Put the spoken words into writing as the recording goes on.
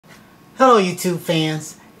Hello YouTube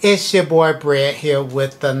fans, it's your boy Brad here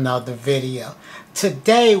with another video.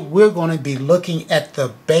 Today we're going to be looking at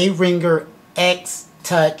the Behringer X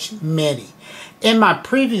Touch Mini. In my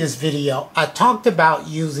previous video I talked about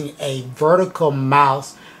using a vertical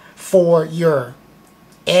mouse for your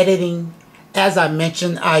editing. As I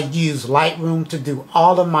mentioned, I use Lightroom to do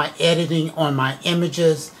all of my editing on my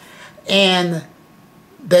images, and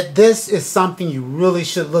that this is something you really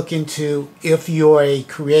should look into if you're a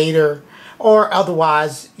creator or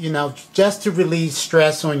otherwise, just to relieve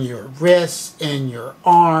stress on your wrists and your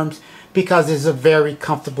arms, because it's a very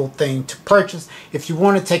comfortable thing to purchase. If you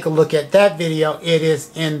want to take a look at that video, it is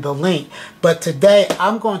in the link. But today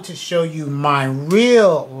I'm going to show you my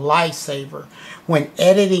real lifesaver when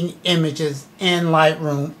editing images in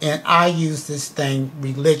Lightroom, and I use this thing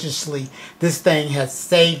religiously. This thing has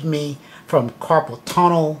saved me from carpal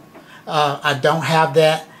tunnel. I don't have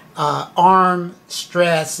that arm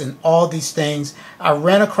stress and all these things. I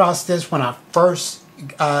ran across this when I first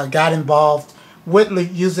got involved with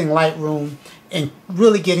using Lightroom and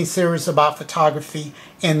really getting serious about photography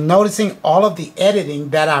and noticing all of the editing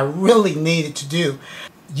that I really needed to do.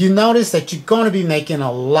 You notice that you're going to be making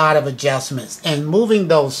a lot of adjustments, and moving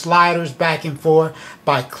those sliders back and forth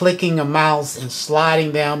by clicking a mouse and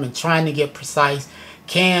sliding them and trying to get precise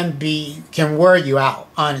can wear you out.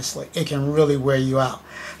 Honestly, it can really wear you out.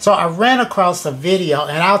 So I ran across a video,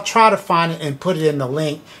 and I'll try to find it and put it in the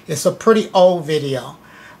link. It's a pretty old video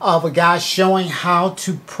of a guy showing how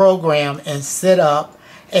to program and set up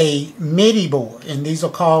a MIDI board, and these are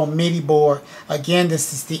called MIDI board. Again,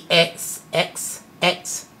 this is the X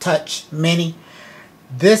Touch Mini.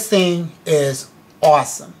 This thing is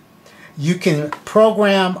awesome. You can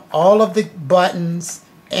program all of the buttons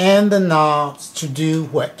and the knobs to do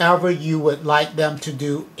whatever you would like them to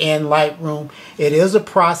do in Lightroom. It is a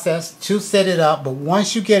process to set it up, but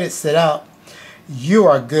once you get it set up, you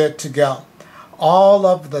are good to go. All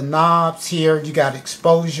of the knobs here, you got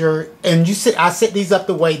exposure, and I set these up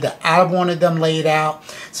the way that I wanted them laid out.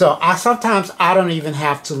 So sometimes I don't even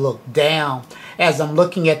have to look down as I'm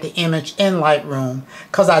looking at the image in Lightroom,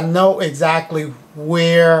 because I know exactly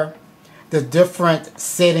where the different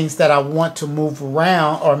settings that I want to move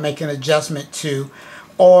around or make an adjustment to.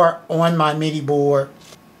 Or on my MIDI board,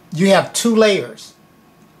 you have two layers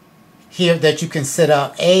here that you can set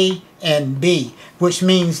up, A and B, which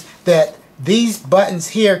means that these buttons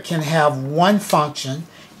here can have one function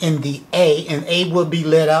in the A, and A will be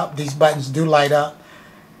lit up. These buttons do light up,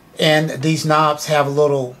 and these knobs have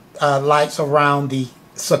little lights around the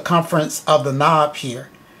circumference of the knob here.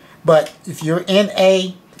 But if you're in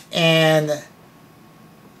A and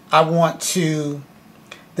I want to,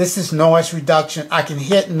 this is noise reduction, I can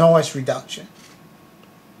hit noise reduction.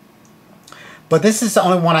 But this is the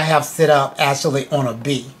only one I have set up actually on a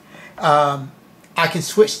B. I can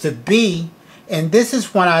switch to B, and this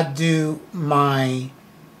is when I do my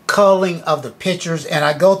culling of the pictures, and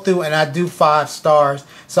I go through and I do 5 stars.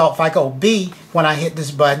 So if I go B, when I hit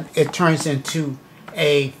this button, it turns into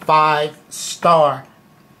a 5-star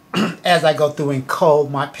as I go through and cull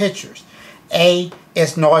my pictures. A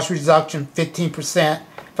is noise reduction 15%.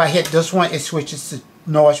 If I hit this one, it switches to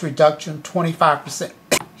noise reduction 25%.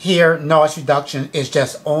 Here, noise reduction is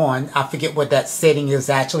just on. I forget what that setting is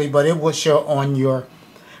actually, but it will show on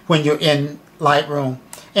when you're in Lightroom.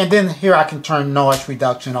 And then here I can turn noise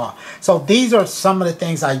reduction off. So these are some of the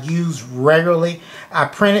things I use regularly. I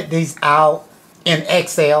printed these out in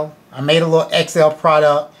Excel. I made a little Excel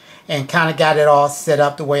product and kind of got it all set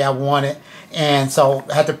up the way I want it. And so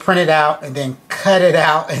I had to print it out and then cut it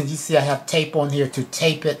out. And you see I have tape on here to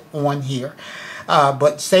tape it on here.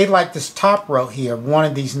 But say like this top row here, one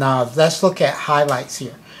of these knobs, let's look at highlights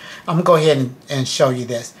here. I'm going to go ahead and show you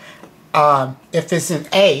this. If it's in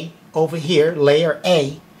A, over here, layer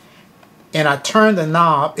A, and I turn the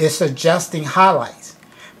knob, it's adjusting highlights.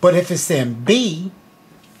 But if it's in B,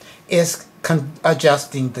 it's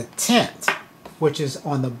adjusting the tint, which is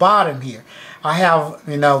on the bottom here. I have,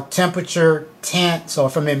 temperature, tint. So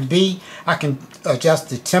if I'm in B, I can adjust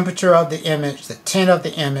the temperature of the image, the tint of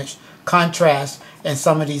the image, contrast, and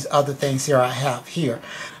some of these other things here I have here.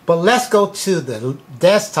 But let's go to the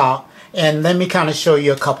desktop and let me kind of show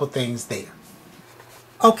you a couple things there.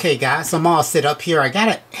 Okay guys, I'm all set up here. I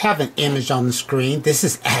gotta have an image on the screen. This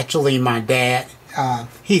is actually my dad.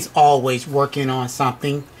 He's always working on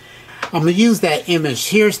something. I'm gonna use that image.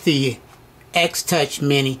 Here's the X Touch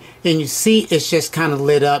Mini, and you see it's just kind of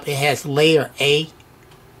lit up. It has layer A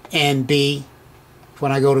and B.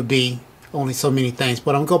 When I go to B, only so many things,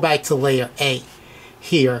 but I'm gonna go back to layer A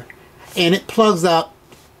here, and it plugs up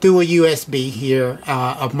through a USB here,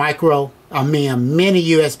 a micro I mean a mini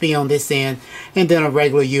USB on this end, and then a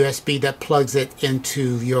regular USB that plugs it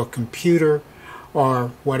into your computer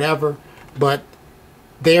or whatever. But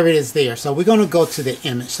there it is there. So we're going to go to the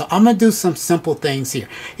image. So I'm going to do some simple things here.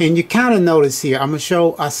 And you kind of notice here, I'm going to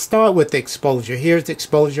show, I start with the exposure. Here's the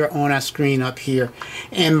exposure on our screen up here.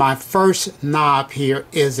 And my first knob here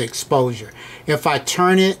is exposure. If I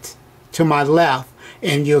turn it to my left,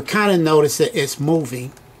 and you'll kind of notice that it's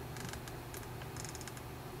moving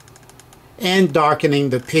and darkening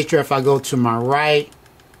the picture. If I go to my right,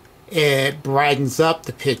 it brightens up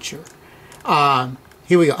the picture.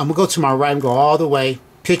 Here we go. I'm going to go to my right and go all the way.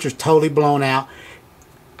 Picture's totally blown out.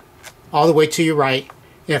 All the way to your right.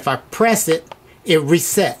 And if I press it, it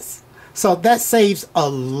resets. So that saves a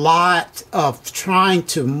lot of trying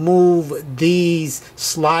to move these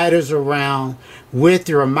sliders around with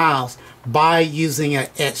your mouse by using an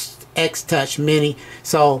X-Touch Mini.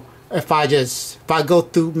 So if I go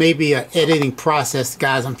through maybe an editing process,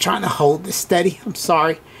 guys, I'm trying to hold this steady. I'm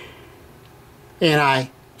sorry. And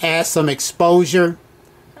I add some exposure.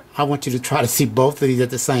 I want you to try to see both of these at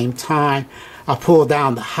the same time. I pull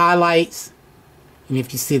down the highlights, and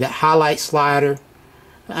if you see that highlight slider,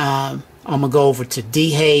 I'm going to go over to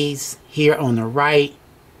dehaze here on the right.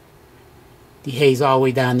 Dehaze all the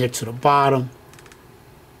way down there to the bottom.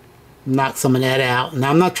 Knock some of that out. Now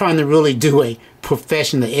I'm not trying to really do a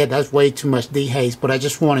professional edit. That's way too much dehaze, but I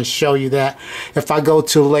just want to show you that. If I go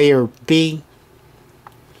to layer B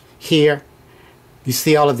here, you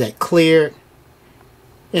see all of that cleared.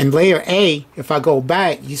 In layer A, if I go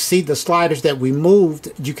back, you see the sliders that we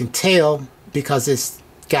moved. You can tell because it's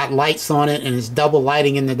got lights on it and it's double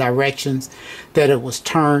lighting in the directions that it was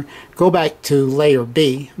turned. Go back to layer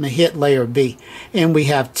B. I'm going to hit layer B, and we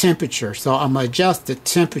have temperature. So I'm going to adjust the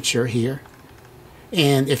temperature here,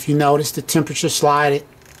 and if you notice, the temperature slide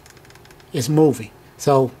is moving.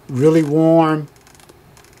 So really warm,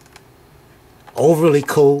 overly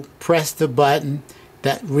cool. Press the button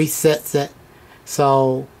that resets it.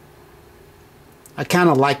 So I kind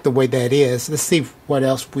of like the way that is. Let's see what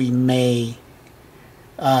else we may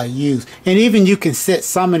use. And even you can set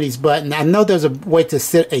some of these buttons. I know there's a way to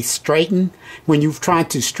set a straighten when you're trying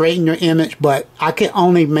to straighten your image, but I can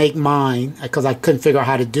only make mine because I couldn't figure out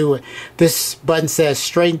how to do it. This button says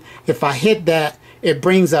straighten. If I hit that, it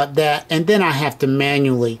brings up that, and then I have to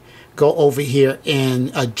manually go over here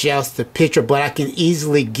and adjust the picture, but I can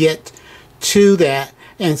easily get to that.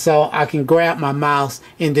 And so I can grab my mouse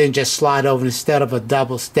and then just slide over instead of a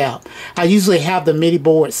double step. I usually have the MIDI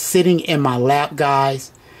board sitting in my lap,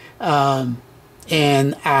 guys. And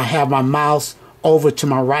I have my mouse over to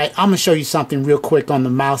my right. I'm going to show you something real quick on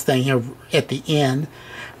the mouse thing here at the end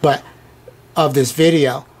of this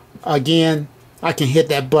video. Again, I can hit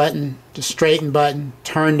that button, the straighten button,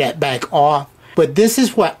 turn that back off. But this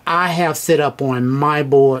is what I have set up on my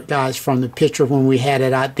board, guys, from the picture when we had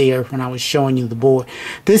it out there when I was showing you the board.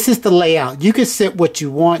 This is the layout. You can set what you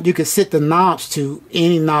want. You can set the knobs to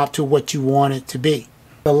any knob to what you want it to be.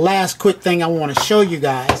 The last quick thing I want to show you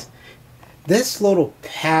guys, this little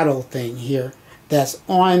paddle thing here that's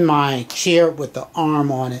on my chair with the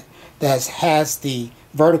arm on it that has the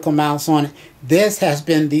vertical mouse on it. This has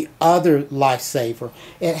been the other lifesaver.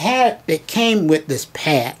 It came with this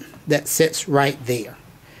pad that sits right there.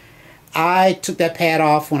 I took that pad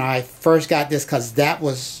off when I first got this because that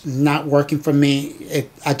was not working for me.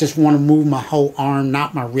 I just want to move my whole arm,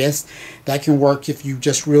 not my wrist. That can work if you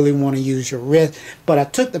just really want to use your wrist. But I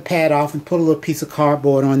took the pad off and put a little piece of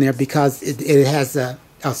cardboard on there because it has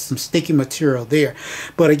some sticky material there.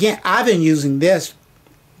 But again, I've been using this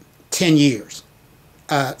 10 years.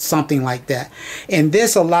 Something like that. And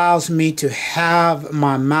this allows me to have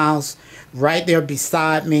my mouse right there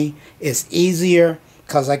beside me. It's easier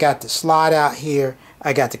because I got the slide out here.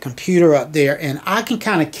 I got the computer up there, and I can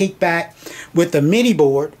kind of kick back with the MIDI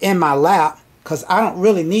board in my lap because I don't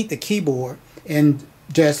really need the keyboard, and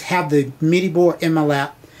just have the MIDI board in my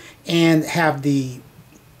lap and have the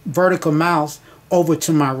vertical mouse over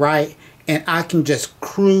to my right, and I can just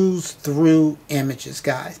cruise through images,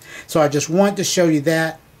 guys. So I just wanted to show you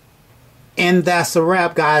that. And that's a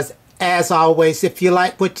wrap, guys. As always, if you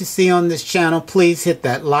like what you see on this channel, please hit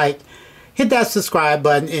that like, hit that subscribe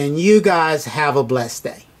button, and you guys have a blessed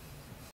day.